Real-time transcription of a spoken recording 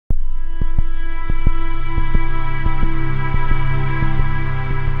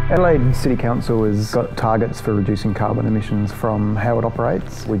Adelaide City Council has got targets for reducing carbon emissions from how it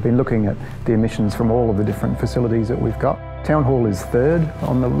operates. We've been looking at the emissions from all of the different facilities that we've got. Town Hall is third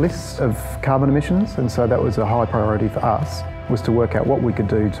on the list of carbon emissions, and so that was a high priority for us, was to work out what we could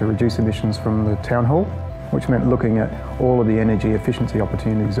do to reduce emissions from the Town Hall, which meant looking at all of the energy efficiency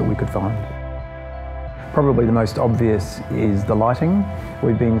opportunities that we could find. Probably the most obvious is the lighting.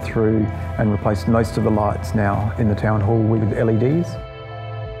 We've been through and replaced most of the lights now in the Town Hall with LEDs.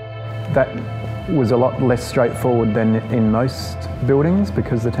 That was a lot less straightforward than in most buildings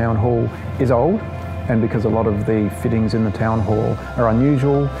because the Town Hall is old and because a lot of the fittings in the Town Hall are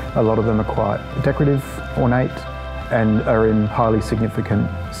unusual. A lot of them are quite decorative, ornate, and are in highly significant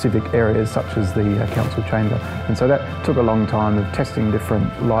civic areas such as the council chamber. And so that took a long time of testing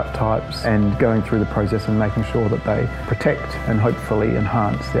different light types and going through the process and making sure that they protect and hopefully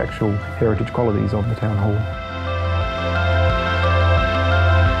enhance the actual heritage qualities of the Town Hall.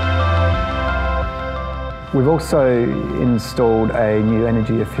 We've also installed a new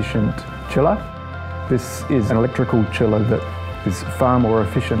energy efficient chiller. This is an electrical chiller that is far more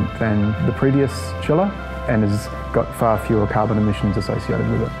efficient than the previous chiller and has got far fewer carbon emissions associated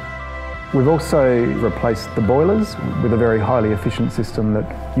with it. We've also replaced the boilers with a very highly efficient system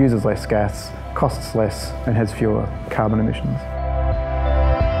that uses less gas, costs less and has fewer carbon emissions.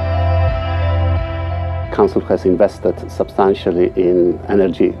 Council has invested substantially in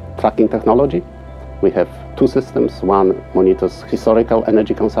energy tracking technology. We have two systems. One monitors historical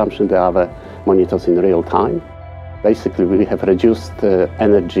energy consumption, the other monitors in real time. Basically, we have reduced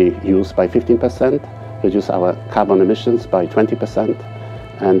energy use by 15%, reduced our carbon emissions by 20%,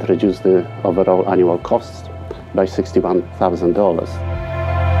 and reduced the overall annual costs by $61,000.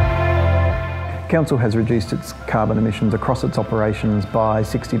 Council has reduced its carbon emissions across its operations by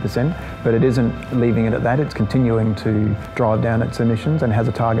 60%, but it isn't leaving it at that. It's continuing to drive down its emissions and has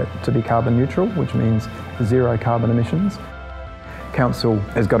a target to be carbon neutral, which means zero carbon emissions. Council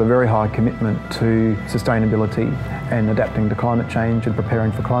has got a very high commitment to sustainability and adapting to climate change and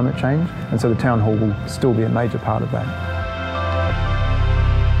preparing for climate change, and so the Town Hall will still be a major part of that.